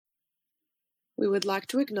we would like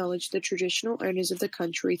to acknowledge the traditional owners of the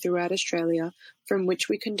country throughout Australia from which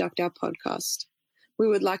we conduct our podcast. We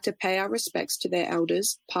would like to pay our respects to their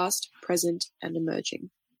elders, past, present, and emerging.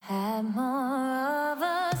 Had more of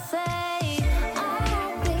a say. I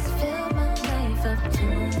always filled my life up to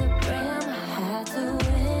the brim. I had to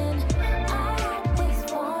win. I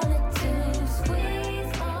always wanted to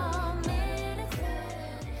squeeze more medicine.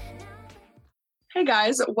 Hey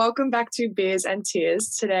guys, welcome back to Beers and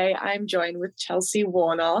Tears. Today I'm joined with Chelsea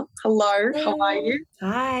Warner. Hello, how are you?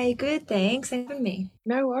 Hi, good, thanks. Thanks for me.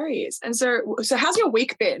 No worries. And so how's your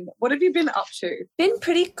week been? What have you been up to? Been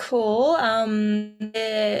pretty cool.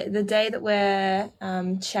 The day that we're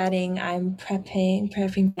chatting, I'm prepping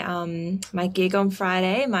my gig on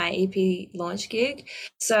Friday, my EP launch gig.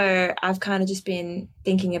 So I've kind of just been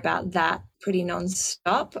thinking about that pretty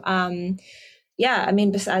nonstop.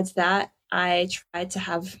 Besides that, I tried to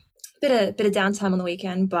have a bit of downtime on the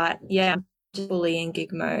weekend, but yeah, I'm just fully in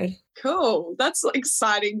gig mode. Cool. That's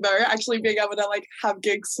exciting though, actually being able to have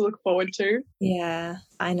gigs to look forward to. Yeah,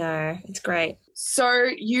 I know. It's great. So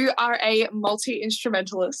you are a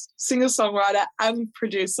multi-instrumentalist, singer-songwriter and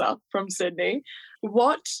producer from Sydney.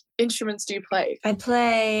 What instruments do you play? I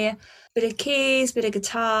play a bit of keys, bit of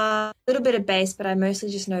guitar, a little bit of bass, but I mostly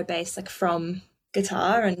just know bass from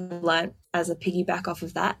guitar and learnt as a piggyback off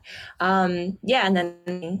of that. And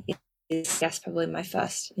then it's probably my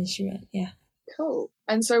first instrument. Yeah. Cool.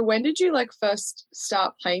 And so when did you first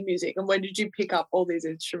start playing music, and when did you pick up all these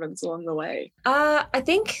instruments along the way? I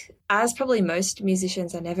think, as probably most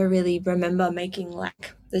musicians, I never really remember making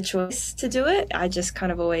the choice to do it. I just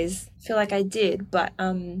kind of always feel like I did, but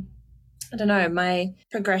I don't know, my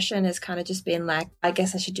progression has kind of just been I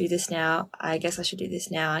guess I should do this now. I guess I should do this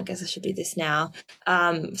now. I guess I should do this now.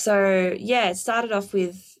 It started off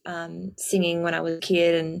with singing when I was a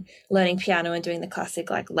kid and learning piano and doing the classic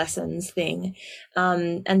lessons thing.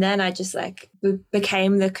 And then I just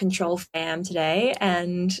became the control fam today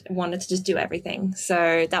and wanted to just do everything.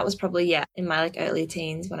 So that was probably, in my early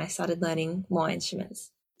teens when I started learning more instruments.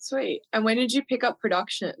 Sweet. And when did you pick up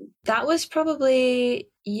production? That was probably,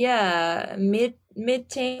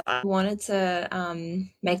 mid-teen. I wanted to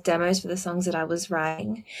make demos for the songs that I was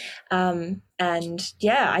writing.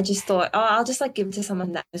 I just thought, I'll just give it to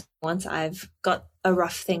someone that once I've got a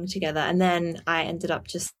rough thing together. And then I ended up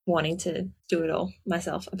just wanting to do it all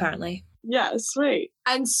myself, apparently. Yeah, sweet.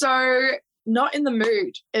 And so Not in the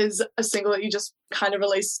Mood is a single that you just kind of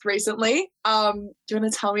released recently. Do you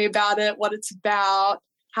want to tell me about it, what it's about,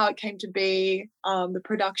 how it came to be, the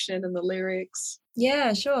production and the lyrics?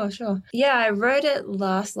 Yeah, sure. Yeah, I wrote it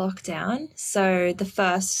last lockdown. So the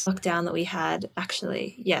first lockdown that we had,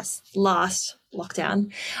 actually, yes, last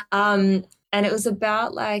lockdown. And it was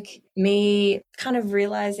about me kind of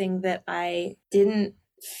realizing that I didn't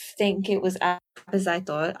think it was as I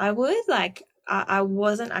thought I would. I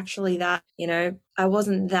wasn't actually that, I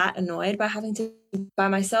wasn't that annoyed by having to be by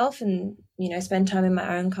myself and, spend time in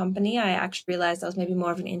my own company. I actually realized I was maybe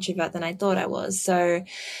more of an introvert than I thought I was. So,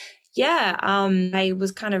 I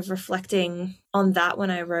was kind of reflecting on that when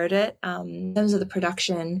I wrote it. In terms of the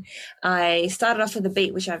production, I started off with a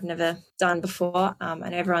beat, which I've never done before,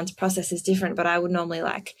 and everyone's process is different, but I would normally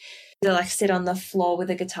sit on the floor with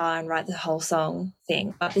a guitar and write the whole song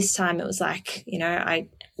thing. But this time it was I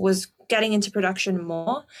was getting into production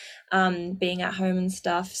more, being at home and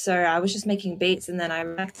stuff. So I was just making beats and then I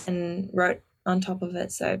wrote on top of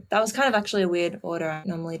it. So that was kind of actually a weird order. I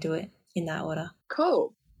normally do it in that order.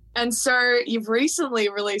 Cool. And so you've recently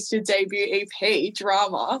released your debut EP,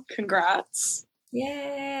 Drama. Congrats.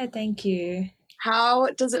 Yeah, thank you. How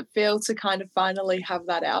does it feel to kind of finally have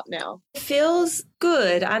that out now? It feels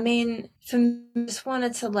good. I mean, for me, I just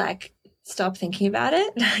wanted to stop thinking about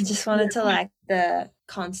it. I just wanted to the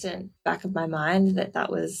constant back of my mind that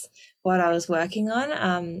was what I was working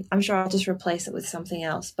on. I'm sure I'll just replace it with something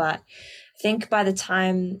else. But I think by the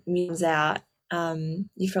time it comes out,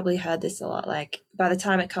 you've probably heard this a lot, by the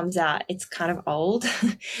time it comes out, it's kind of old.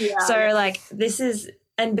 Yeah. So this is,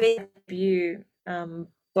 and being a debut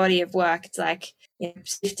body of work,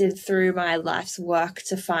 it's sifted through my life's work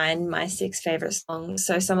to find my 6 favorite songs.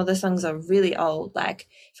 So some of the songs are really old,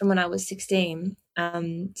 from when I was 16.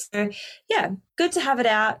 Good to have it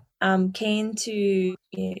out. Keen to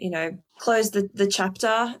close the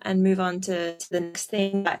chapter and move on to the next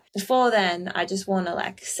thing. But before then, I just want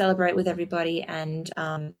to celebrate with everybody and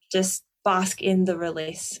just bask in the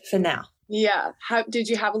release for now. Yeah. Did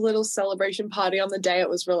you have a little celebration party on the day it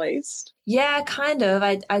was released? Yeah, kind of.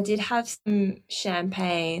 I did have some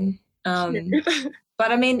champagne.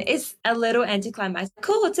 But I mean, it's a little anticlimactic.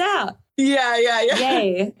 Cool, it's out. Yeah.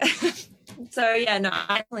 Yay. So yeah, no,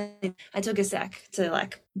 I took a sec to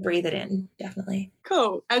like breathe it in, definitely.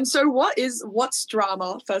 Cool. And so what's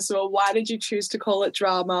Drama? First of all, why did you choose to call it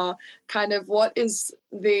Drama? Kind of what is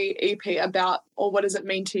the EP about, or what does it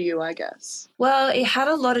mean to you, I guess? Well, it had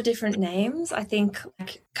a lot of different names. I think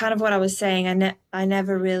like kind of what I was saying, I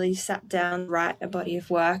never really sat down to write a body of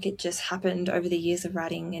work. It just happened over the years of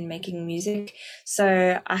writing and making music.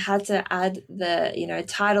 So I had to add the,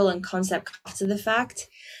 title and concept after the fact.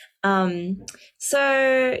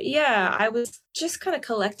 So yeah, I was just kind of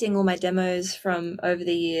collecting all my demos from over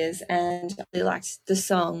the years, and I really liked the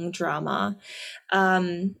song Drama.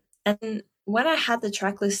 And when I had the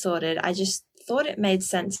track list sorted, I just thought it made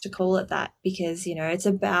sense to call it that because, it's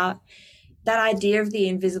about that idea of the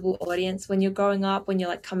invisible audience when you're growing up, when you're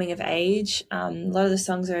like coming of age. A lot of the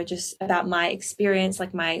songs are just about my experience,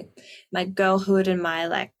 like my girlhood and my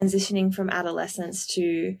like transitioning from adolescence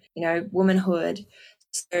to, womanhood.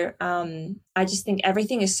 So I just think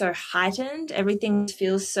everything is so heightened. Everything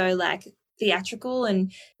feels so like theatrical,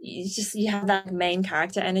 and you have that main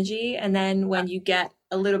character energy. And then when you get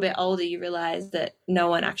a little bit older, you realize that no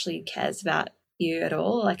one actually cares about you at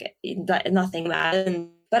all. Like nothing matters.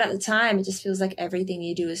 But at the time, it just feels like everything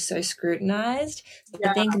you do is so scrutinized. So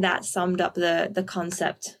I think that summed up the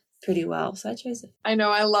concept pretty well. So I chose it. I know,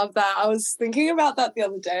 I love that. I was thinking about that the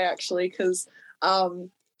other day actually, because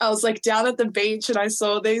I was like down at the beach and I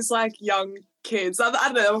saw these like young kids. I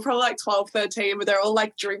don't know, they were probably like 12, 13, but they're all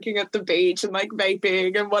like drinking at the beach and like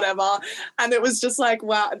vaping and whatever. And it was just like,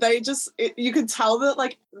 wow, you could tell that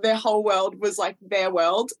like their whole world was like their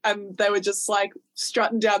world, and they were just like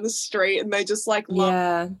strutting down the street and they just like loved.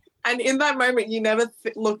 Yeah. And in that moment, you never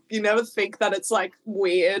think that it's like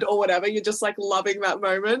weird or whatever. You're just like loving that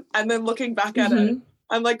moment. And then looking back at it,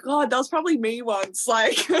 I'm like, God, that was probably me once,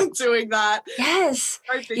 like doing that. Yes.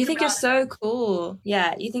 You think you're so cool.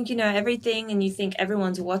 Yeah. You think you know everything, and you think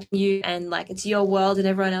everyone's watching you, and like it's your world and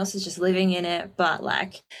everyone else is just living in it, but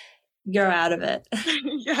like you're out of it.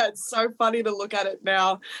 Yeah, it's so funny to look at it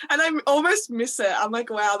now. And I almost miss it. I'm like,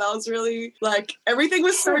 wow, that was really like everything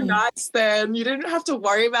was so nice then. You didn't have to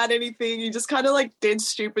worry about anything. You just kind of like did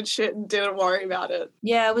stupid shit and didn't worry about it.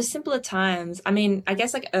 Yeah, it was simpler times. I mean, I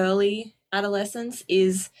guess like early adolescence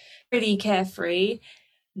is pretty carefree.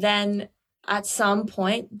 Then at some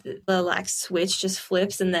point the like switch just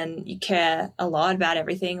flips, and then you care a lot about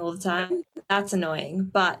everything all the time. That's annoying.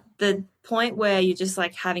 But the point where you're just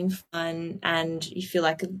like having fun and you feel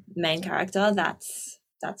like a main character, that's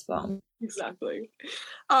bomb. Exactly.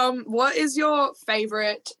 What is your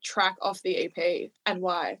favorite track off the EP and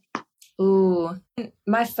why? Ooh,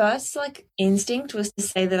 my first like instinct was to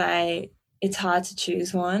say that it's hard to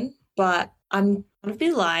choose one, but I'd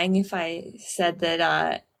be lying if I said that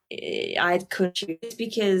I could choose,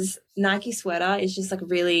 because Nike Sweater is just like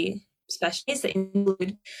really special. It's the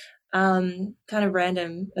interlude. Kind of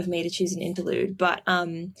random of me to choose an interlude, but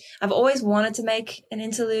I've always wanted to make an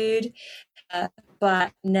interlude,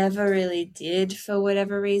 but never really did for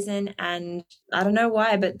whatever reason. And I don't know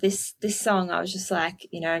why, but this song, I was just like,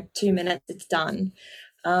 2 minutes, it's done.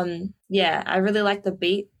 Yeah, I really like the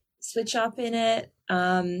beat switch up in it.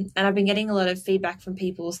 And I've been getting a lot of feedback from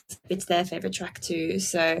people. It's their favorite track too.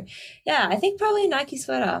 So yeah, I think probably Nike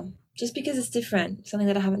Sweater, just because it's different, something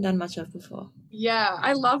that I haven't done much of before. Yeah,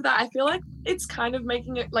 I love that. I feel like it's kind of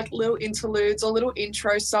making it like little interludes or little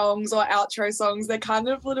intro songs or outro songs. They're kind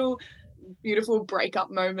of little beautiful breakup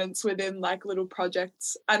moments within like little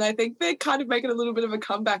projects. And I think they're kind of making a little bit of a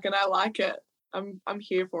comeback, and I like it. I'm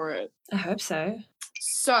here for it. I hope so.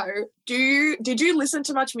 So did you listen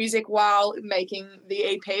to much music while making the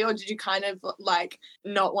EP, or did you kind of like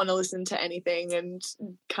not want to listen to anything and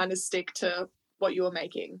kind of stick to what you were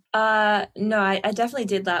making? No, I definitely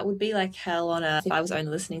did. That would be like hell on earth if I was only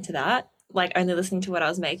listening to that, like only listening to what I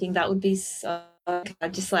was making. That would be so,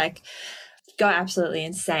 I'd just like go absolutely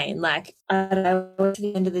insane. Like at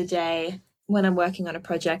the end of the day, when I'm working on a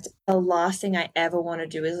project, the last thing I ever want to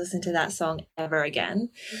do is listen to that song ever again.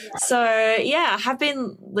 Yeah. So yeah, I have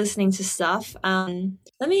been listening to stuff.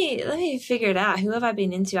 Let me figure it out. Who have I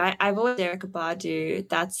been into? I've always Erykah Badu.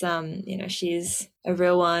 That's she's a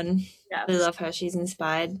real one. Yes. I really love her. She's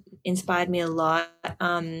inspired me a lot.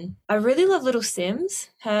 I really love Little Sims.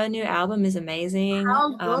 Her new album is amazing.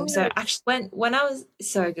 So actually when I was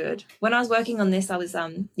so good. When I was working on this, I was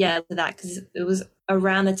that, because it was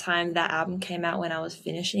around the time that album came out when I was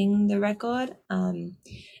finishing the record. And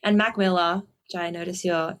Mac Miller, which I notice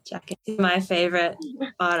your jacket, is my favorite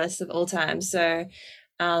artist of all time. So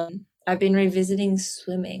I've been revisiting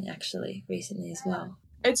Swimming actually recently as well.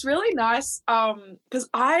 It's really nice because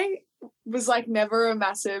I was like never a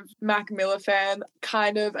massive Mac Miller fan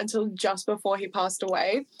kind of until just before he passed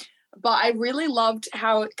away. But I really loved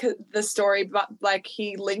how the story, but like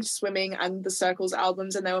he linked swimming and the Circles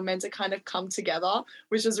albums, and they were meant to kind of come together,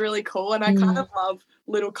 which is really cool. And I kind of love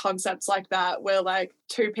little concepts like that, where like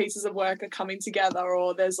two pieces of work are coming together,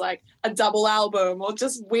 or there's like a double album, or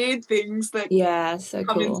just weird things that so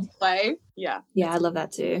come cool. into play. Yeah, I love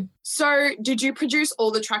that too. So, did you produce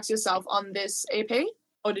all the tracks yourself on this EP,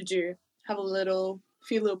 or did you have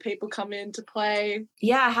few little people come in to play?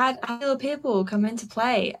 Yeah, I had little people come into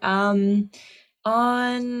play. On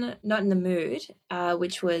Not in the Mood,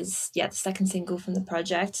 which was the second single from the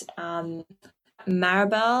project.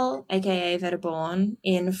 Maribel, aka Vetaborn,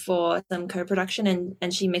 in for some co-production,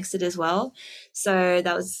 and she mixed it as well. So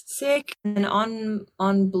that was sick. And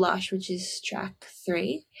on Blush, which is track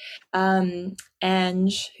 3,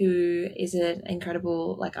 Ange, who is an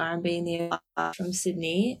incredible like R&B in the from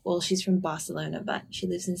Sydney. Well, she's from Barcelona, but she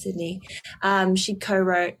lives in Sydney. She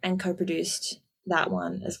co-wrote and co-produced that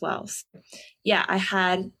one as well. So, yeah, I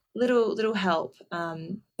had little help,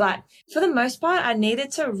 but for the most part I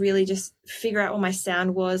needed to really just figure out what my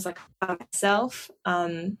sound was like by myself.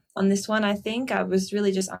 On this one, I think I was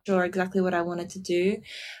really just unsure exactly what I wanted to do,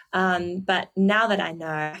 but now that I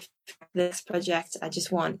know this project, I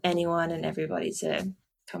just want anyone and everybody to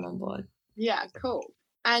come on board. Yeah, cool.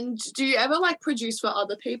 And do you ever like produce for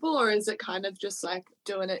other people, or is it kind of just like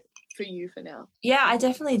doing it for you for now? Yeah, I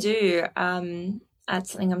definitely do.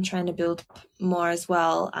 That's something I'm trying to build more as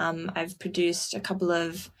well. I've produced a couple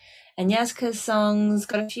of Agnieszka's songs,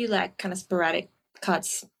 got a few like kind of sporadic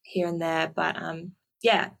cuts here and there, but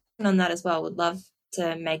yeah, on that as well. Would love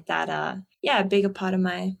to make that a bigger part of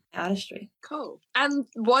my artistry. Cool. And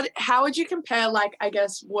how would you compare like, I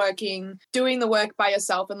guess, doing the work by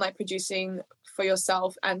yourself and like producing for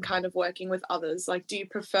yourself and kind of working with others? Like, do you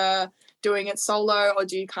prefer doing it solo, or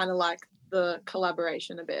do you kind of like the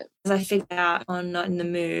collaboration a bit? As I figured out on Not in the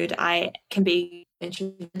Mood, I can be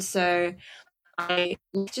introverted, so I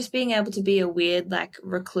like just being able to be a weird like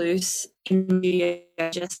recluse in the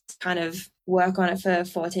studio, just kind of work on it for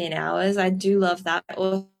 14 hours. I do love that,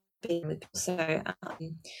 or being with people. So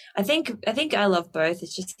I think I love both.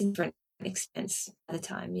 It's just a different experience at the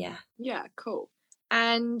time. Yeah, cool.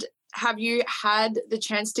 And have you had the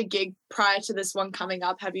chance to gig prior to this one coming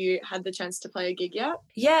up? Have you had the chance to play a gig yet?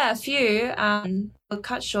 Yeah, a few. We'll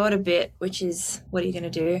cut short a bit, which is, what are you going to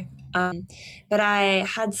do? But I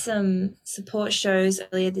had some support shows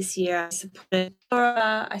earlier this year. I supported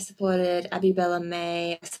Laura, I supported Abby Bella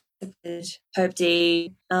May, I supported Hope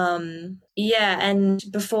D. And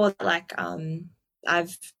before that, like,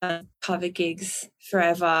 I've done cover gigs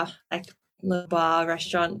forever, like little bar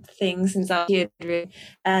restaurant things since I was here,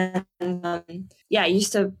 and I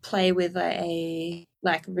used to play with a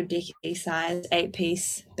like ridiculously sized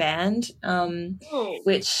 8-piece band,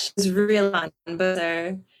 which was really fun, but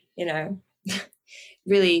so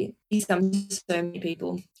really some so many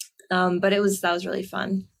people, but that was really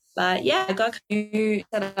fun. But yeah, I got a new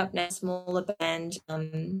set up now, smaller band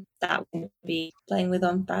that we'll be playing with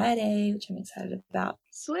on Friday, which I'm excited about.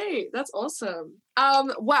 Sweet, that's awesome.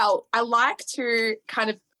 Well, I like to kind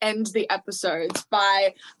of end the episodes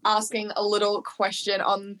by asking a little question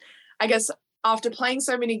on, I guess, after playing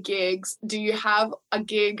so many gigs, do you have a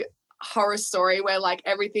gig horror story where like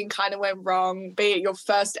everything kind of went wrong, be it your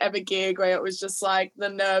first ever gig where it was just like the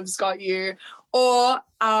nerves got you, or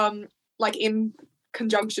like in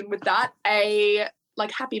conjunction with that, a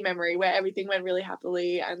like happy memory where everything went really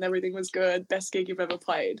happily and everything was good, best gig you've ever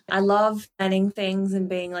played? I love planning things and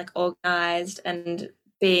being like organized and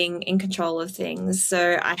being in control of things.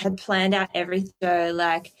 So I had planned out every show,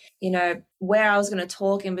 like, where I was going to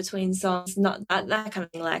talk in between songs, not that kind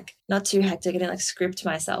of thing, like not too hectic. I didn't like script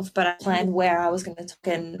myself, but I planned where I was going to talk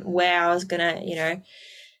and where I was going to,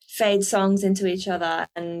 fade songs into each other.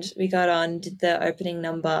 And we got on, did the opening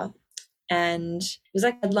number, and it was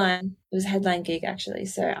like it was a headline gig actually.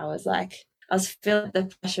 So I was feeling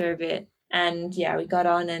the pressure a bit. And yeah, we got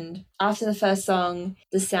on, and after the first song,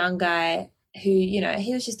 the sound guy, who,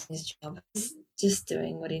 he was just doing his job, just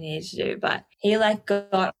doing what he needed to do, but he like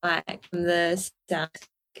got like from the sound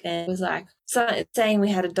and was like saying we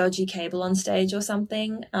had a dodgy cable on stage or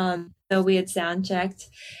something, so we had sound checked,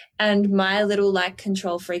 and my little like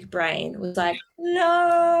control freak brain was like,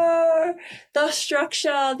 no, the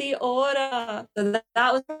structure, the order. So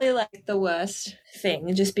that was really like the worst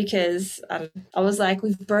thing, just because I was like,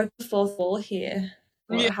 we've broke the fourth wall here.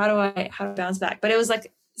 Yeah. How do I bounce back? But it was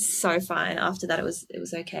like so fine. After that, it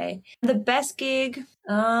was okay. The best gig,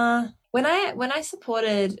 when I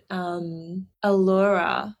supported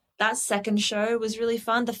Allura that second show was really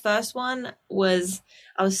fun. The first one was,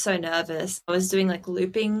 I was so nervous. I was doing like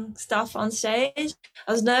looping stuff on stage.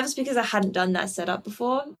 I was nervous because I hadn't done that setup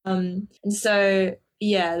before. And so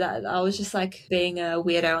yeah, that I was just like being a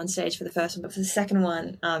weirdo on stage for the first one, but for the second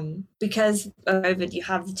one, because of COVID, you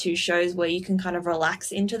have the 2 shows where you can kind of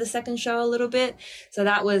relax into the second show a little bit. So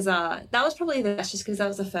that was probably the best, just because that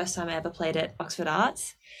was the first time I ever played at Oxford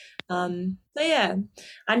Arts. So yeah,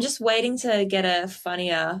 I'm just waiting to get a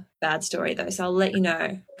funnier bad story though. So I'll let you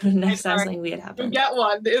know next time something weird happens. You'll get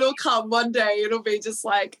one. It'll come one day. It'll be just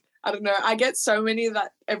like, I don't know. I get so many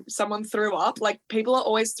that someone threw up. Like, people are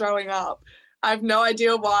always throwing up. I have no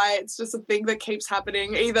idea why. It's just a thing that keeps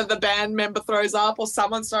happening. Either the band member throws up or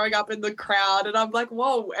someone's throwing up in the crowd. And I'm like,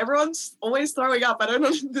 whoa, everyone's always throwing up. I don't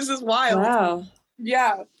know. This is wild. Wow.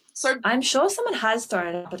 Yeah. So I'm sure someone has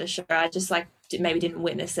thrown up at a show. I just like maybe didn't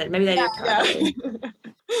witness it. Maybe they did. Yeah.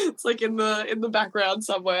 It's like in the background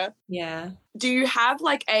somewhere. Yeah. Do you have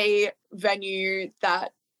like a venue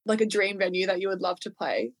that, like a dream venue that you would love to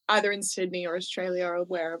play, either in Sydney or Australia or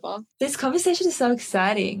wherever? This conversation is so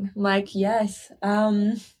exciting. Like, yes.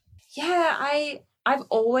 Yeah, I've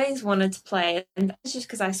always wanted to play, and that's just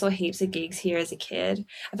because I saw heaps of gigs here as a kid.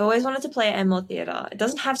 I've always wanted to play at Enmore Theatre. It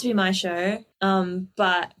doesn't have to be my show,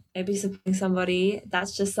 but maybe supporting somebody.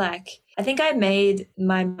 That's just like, I think I made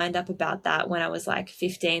my mind up about that when I was like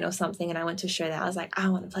 15 or something, and I went to a show that I was like, I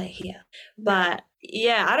want to play here. But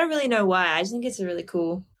yeah, I don't really know why. I just think it's a really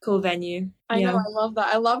cool venue. I know, I love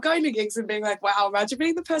that. I love going to gigs and being like, wow, imagine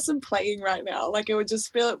being the person playing right now. Like, it would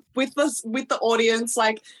just feel with the audience,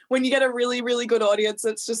 like when you get a really, really good audience,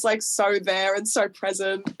 it's just like so there and so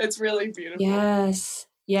present. It's really beautiful. Yes.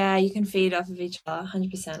 Yeah, you can feed off of each other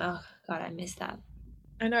 100%. Oh God, I miss that.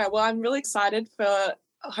 I know. Well, I'm really excited for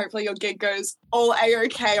hopefully your gig goes all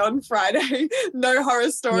A-okay on Friday. No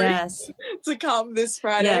horror stories to come this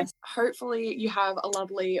Friday. Yes. Hopefully you have a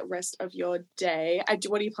lovely rest of your day.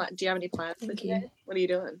 What do you plan? Do you have any plans for today? What are you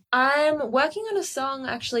doing? I'm working on a song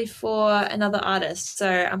actually for another artist. So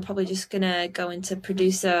I'm probably just going to go into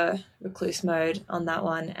producer recluse mode on that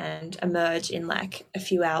one and emerge in like a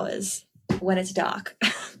few hours when it's dark.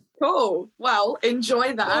 Cool. Well,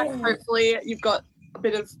 enjoy that. Yeah. Hopefully you've got a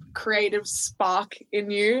bit of creative spark in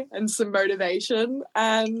you and some motivation.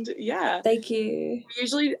 And yeah. Thank you. We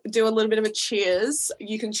usually do a little bit of a cheers.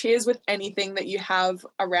 You can cheers with anything that you have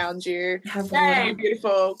around you. Have Hey, water.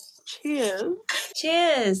 beautiful. Cheers.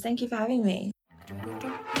 Cheers. Thank you for having me.